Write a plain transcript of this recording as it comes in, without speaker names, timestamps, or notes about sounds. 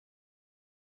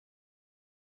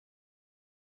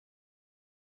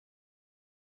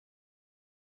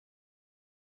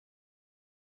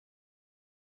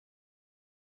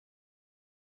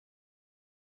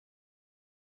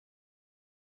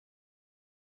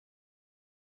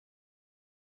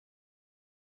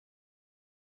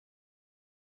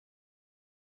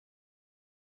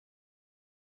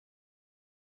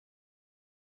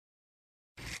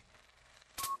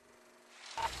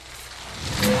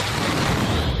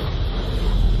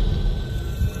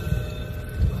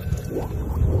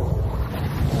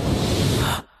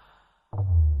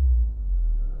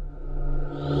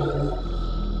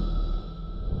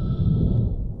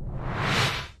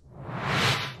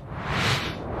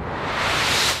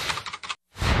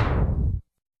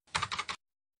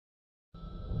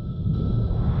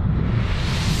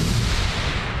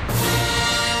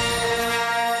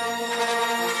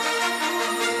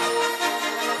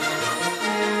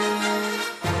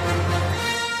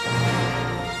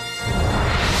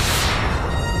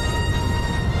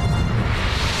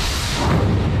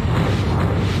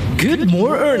with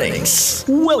more earnings.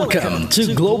 Welcome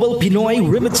to Global Pinoy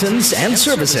Remittance and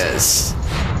Services.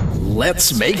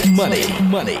 Let's make money.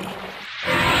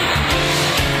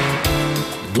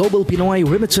 Global Pinoy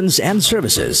Remittance and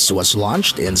Services was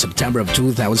launched in September of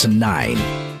 2009.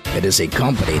 It is a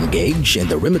company engaged in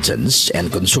the remittance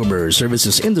and consumer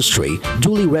services industry,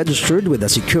 duly registered with the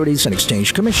Securities and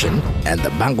Exchange Commission and the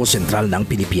Bangko Sentral ng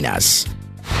Pilipinas.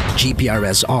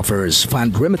 GPRS offers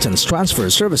fund remittance transfer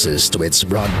services to its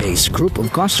broad-based group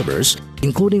of customers,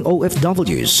 including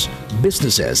OFWs,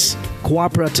 businesses,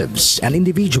 cooperatives, and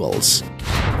individuals.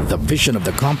 The vision of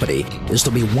the company is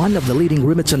to be one of the leading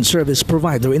remittance service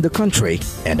provider in the country,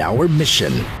 and our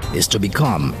mission is to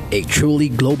become a truly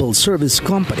global service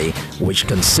company which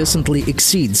consistently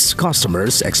exceeds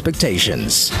customers'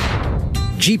 expectations.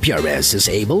 GPRS is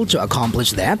able to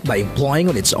accomplish that by employing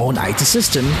on its own IT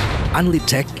system,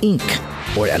 Unlitech Inc.,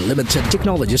 or Unlimited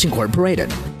Technologies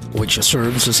Incorporated, which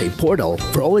serves as a portal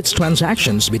for all its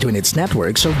transactions between its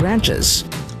networks of branches.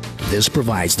 This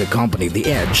provides the company the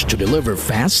edge to deliver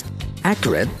fast,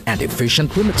 accurate, and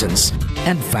efficient remittance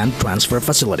and fund transfer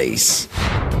facilities.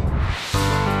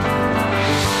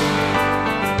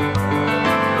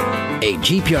 A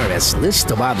GPRS list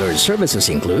of other services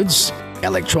includes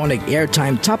electronic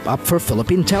airtime top-up for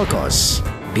Philippine telcos,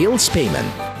 bills payment,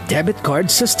 debit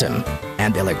card system,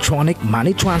 and electronic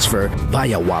money transfer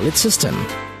via wallet system,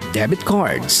 debit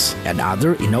cards, and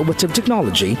other innovative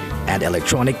technology and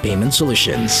electronic payment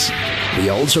solutions. We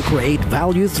also create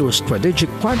value through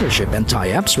strategic partnership and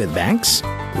tie-ups with banks,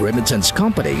 remittance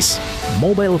companies,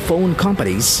 mobile phone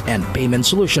companies, and payment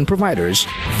solution providers,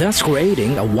 thus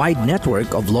creating a wide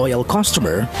network of loyal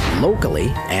customers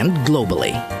locally and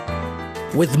globally.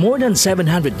 With more than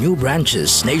 700 new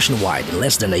branches nationwide in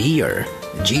less than a year,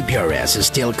 GPRS is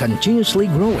still continuously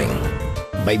growing.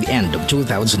 By the end of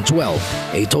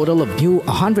 2012, a total of new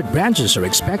 100 branches are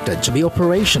expected to be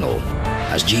operational,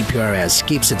 as GPRS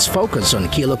keeps its focus on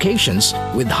key locations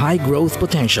with high growth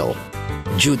potential.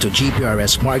 Due to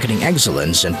GPRS marketing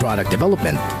excellence and product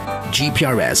development,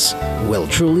 GPRS will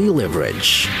truly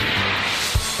leverage.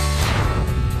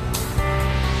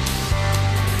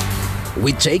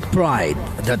 We take pride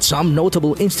that some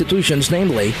notable institutions,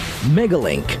 namely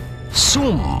Megalink,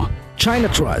 Zoom, China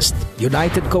Trust,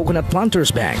 United Coconut Planters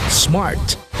Bank,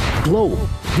 Smart, Globe,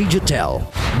 Digitel,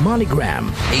 MoneyGram,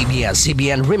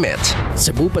 ABS-CBN Remit,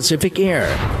 Cebu Pacific Air,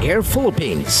 Air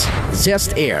Philippines,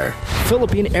 Zest Air,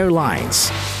 Philippine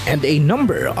Airlines, and a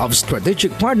number of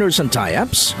strategic partners and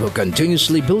tie-ups who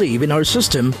continuously believe in our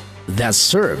system that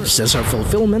serves as our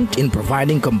fulfillment in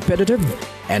providing competitive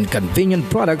and convenient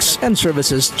products and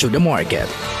services to the market.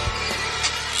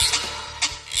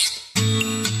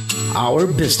 Our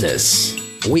business.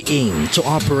 We aim to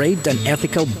operate an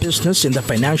ethical business in the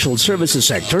financial services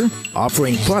sector,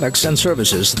 offering products and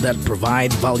services that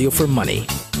provide value for money.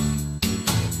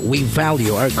 We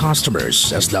value our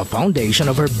customers as the foundation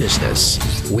of our business.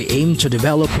 We aim to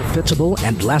develop profitable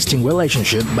and lasting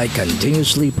relationship by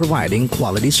continuously providing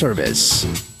quality service.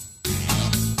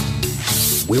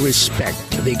 We respect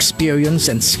the experience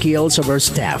and skills of our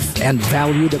staff and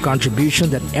value the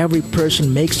contribution that every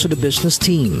person makes to the business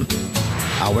team.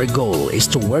 Our goal is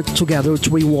to work together to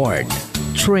reward,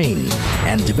 train,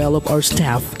 and develop our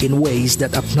staff in ways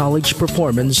that acknowledge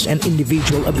performance and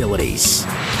individual abilities.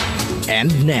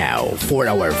 And now for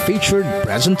our featured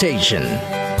presentation.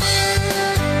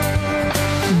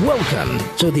 Welcome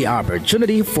to the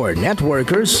Opportunity for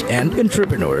Networkers and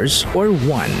Entrepreneurs, or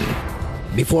ONE.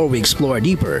 Before we explore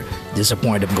deeper this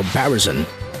point of comparison,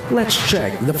 let's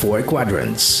check the 4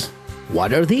 quadrants.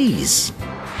 What are these?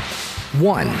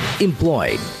 1.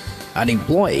 Employed. An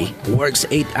employee works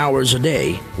 8 hours a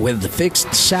day with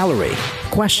fixed salary.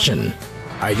 Question: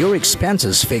 are your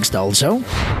expenses fixed also?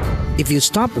 If you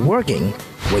stop working,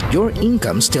 would your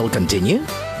income still continue?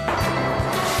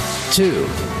 2.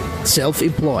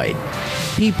 Self-employed.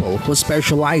 People who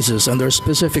specializes in their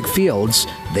specific fields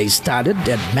they studied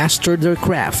and mastered their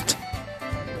craft.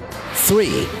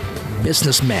 3.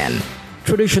 Businessmen.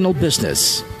 Traditional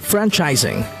business,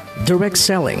 franchising, direct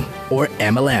selling, or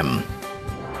MLM.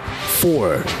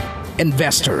 4.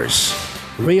 Investors.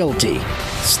 Realty,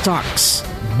 stocks,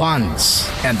 bonds,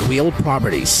 and real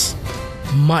properties.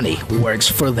 Money works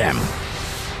for them.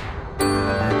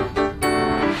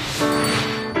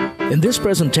 In this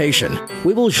presentation,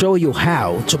 we will show you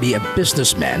how to be a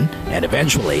businessman and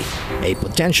eventually a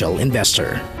potential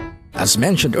investor. As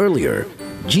mentioned earlier,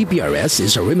 GPRS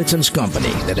is a remittance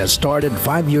company that has started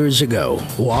 5 years ago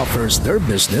who offers their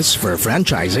business for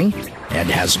franchising and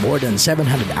has more than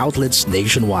 700 outlets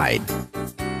nationwide.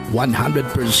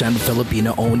 100%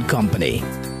 Filipino-owned company.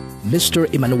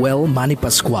 Mr. Emmanuel Manny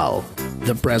Pascual,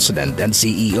 the President and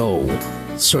CEO,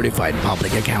 certified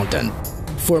public accountant,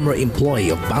 former employee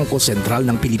of Bangko Sentral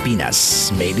ng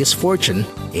Pilipinas, made his fortune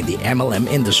in the MLM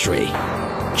industry.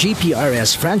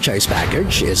 GPRS franchise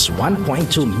package is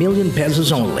 1.2 million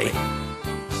pesos only.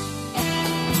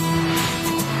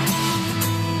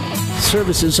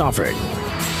 Services offered.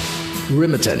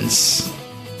 Remittance,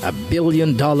 a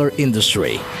billion-dollar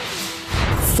industry.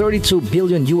 32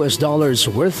 billion US dollars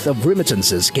worth of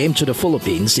remittances came to the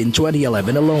Philippines in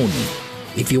 2011 alone.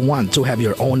 If you want to have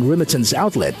your own remittance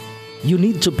outlet, you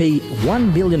need to pay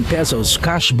 1 million pesos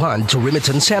cash bond to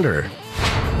Remittance Center.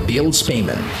 Bills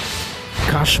payment.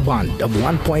 Cash bond of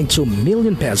 1.2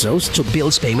 million pesos to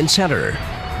Bills Payment Center.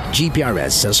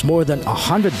 GPRS has more than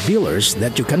 100 billers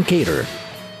that you can cater.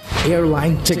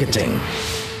 Airline ticketing.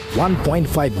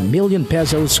 1.5 million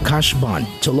pesos cash bond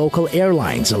to local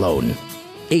airlines alone.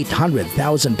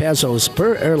 800,000 pesos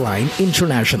per airline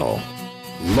international.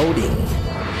 Loading.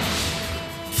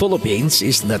 Philippines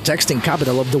is the texting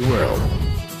capital of the world.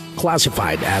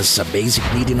 Classified as a basic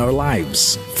need in our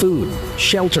lives, food,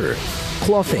 shelter,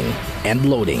 clothing, and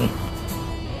loading.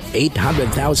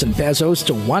 800,000 pesos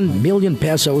to 1 million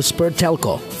pesos per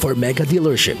telco for mega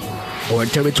dealership or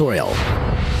territorial.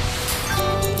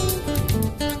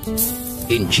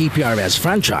 In GPRS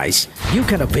franchise, you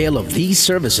can avail of these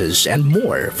services and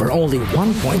more for only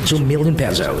 1.2 million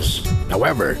pesos.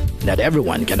 However, not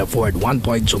everyone can afford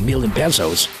 1.2 million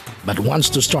pesos but wants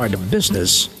to start a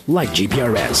business like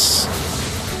GPRS.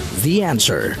 The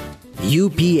answer: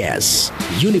 UPS,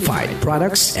 Unified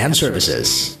Products and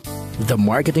Services. The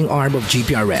marketing arm of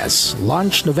GPRS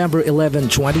launched November 11,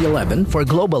 2011 for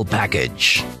global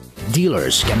package.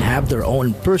 Dealers can have their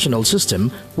own personal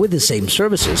system with the same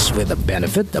services with the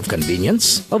benefit of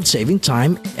convenience of saving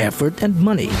time, effort, and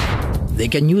money. They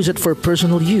can use it for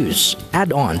personal use,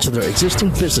 add on to their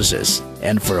existing businesses,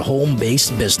 and for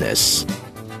home-based business.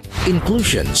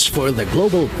 Inclusions for the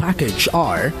global package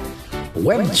are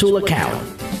Web Tool account.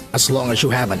 As long as you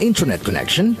have an internet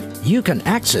connection, you can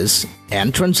access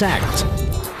and transact.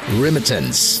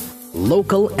 Remittance,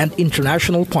 local and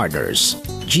international partners.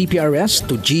 GPRS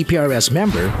to GPRS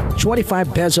member,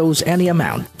 25 pesos any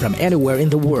amount from anywhere in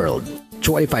the world.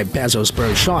 25 pesos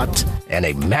per shot and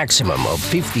a maximum of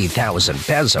 50,000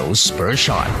 pesos per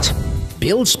shot.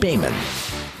 Bills payment,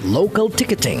 local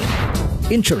ticketing,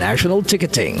 international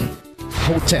ticketing,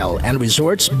 hotel and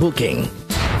resorts booking,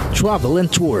 travel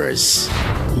and tours,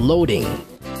 loading,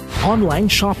 online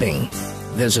shopping.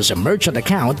 This is a merchant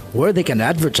account where they can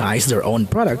advertise their own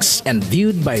products and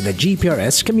viewed by the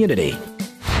GPRS community.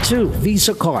 2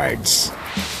 Visa cards,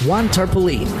 1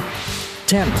 tarpaulin,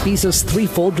 10 pieces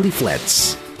 3-fold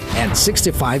leaflets, and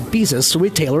 65 pieces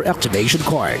retailer activation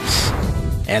cards.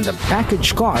 And the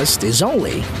package cost is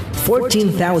only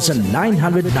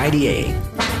 14,998.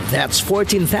 That's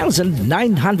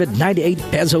 14,998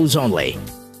 pesos only.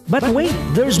 But wait,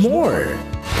 there's more!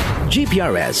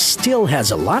 GPRS still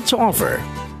has a lot to offer.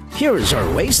 Here's our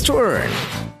ways to earn.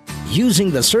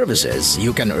 Using the services,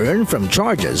 you can earn from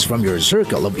charges from your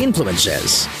circle of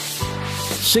influences.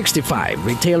 65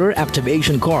 retailer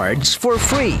activation cards for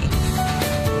free.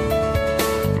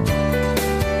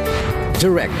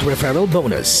 Direct referral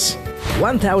bonus.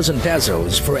 1,000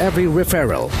 pesos for every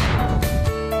referral.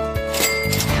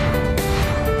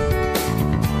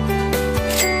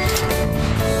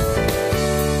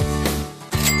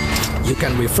 You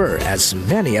can refer as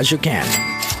many as you can.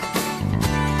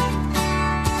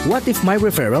 What if my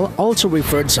referral also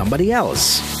referred somebody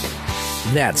else?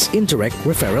 That's indirect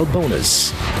referral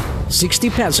bonus.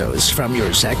 60 pesos from your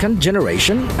 2nd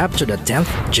generation up to the 10th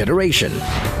generation.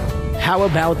 How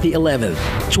about the 11th,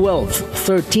 12th,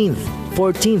 13th,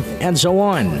 14th, and so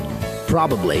on?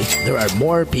 Probably there are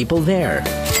more people there.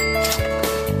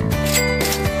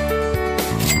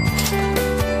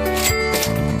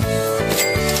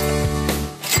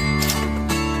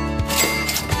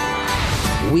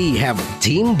 We have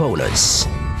team bonus.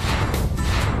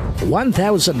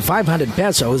 1,500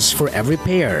 pesos for every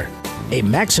pair, a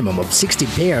maximum of 60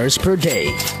 pairs per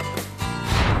day.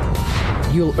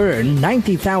 You'll earn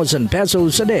 90,000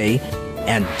 pesos a day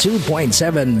and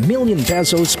 2.7 million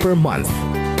pesos per month.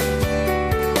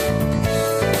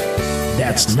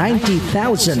 That's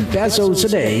 90,000 pesos a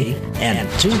day and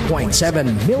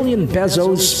 2.7 million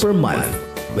pesos per month.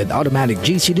 With automatic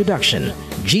GC deduction,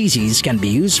 GCs can be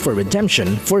used for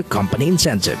redemption for company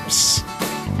incentives.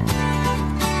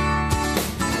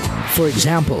 For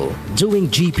example, doing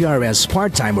GPRS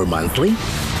part-time or monthly,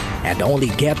 and only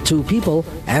get 2 people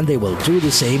and they will do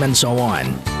the same and so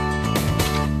on.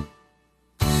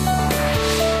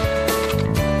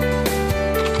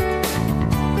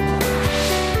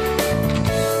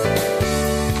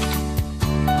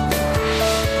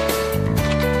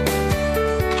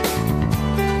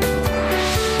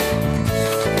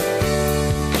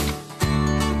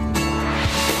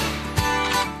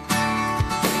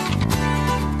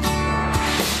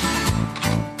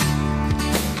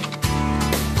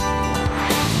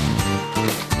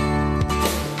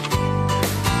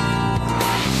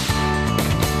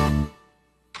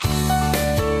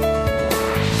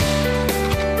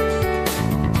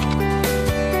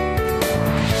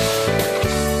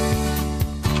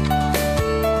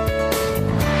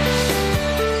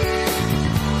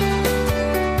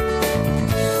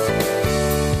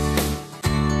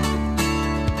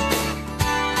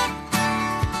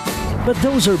 But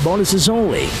those are bonuses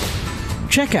only.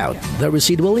 Check out the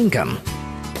residual income.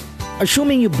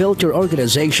 Assuming you built your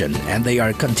organization and they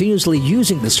are continuously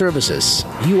using the services,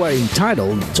 you are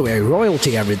entitled to a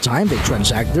royalty every time they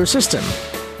transact their system.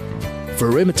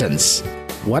 For remittance,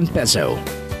 1 peso.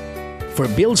 For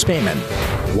bills payment,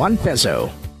 1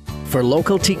 peso. For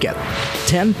local ticket,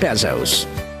 10 pesos.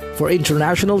 For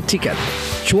international ticket,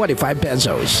 25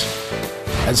 pesos.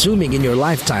 Assuming in your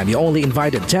lifetime you only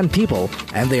invited 10 people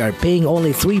and they are paying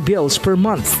only 3 bills per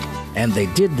month, and they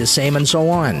did the same and so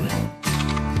on.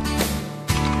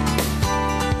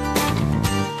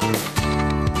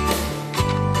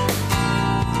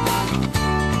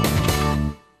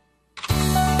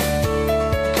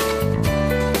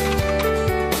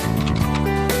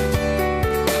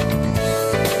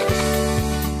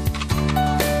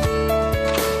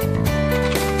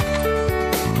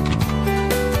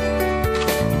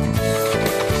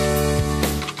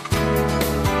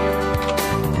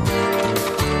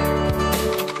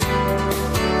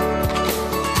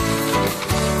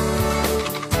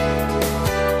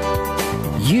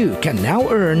 You can now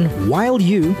earn while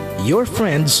you, your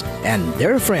friends, and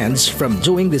their friends from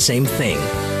doing the same thing.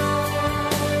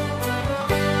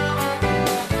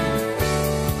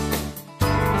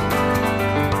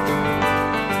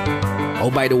 Oh,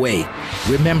 by the way,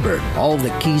 remember all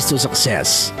the keys to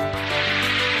success.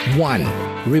 1.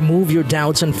 Remove your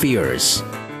doubts and fears.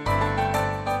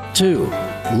 2.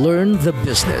 Learn the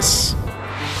business.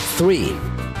 3.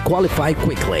 Qualify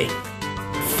quickly.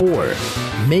 4.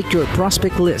 Make your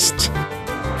prospect list.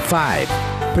 5.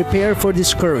 Prepare for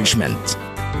discouragement.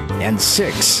 And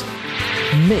 6.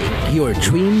 Make your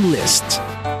dream list.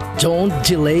 Don't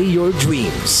delay your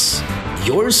dreams.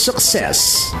 Your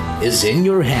success is in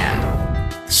your hand.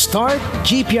 Start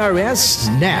GPRS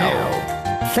now.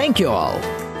 Thank you all.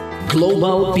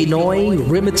 Global Pinoy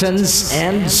Remittance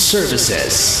and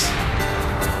Services.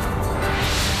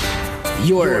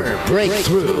 Your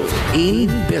breakthrough in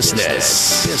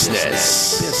business.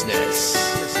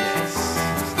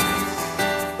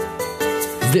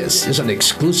 This is an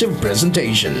exclusive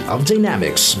presentation of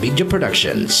Dynamics Media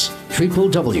Productions.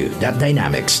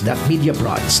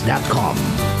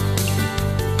 www.dynamics.mediaprods.com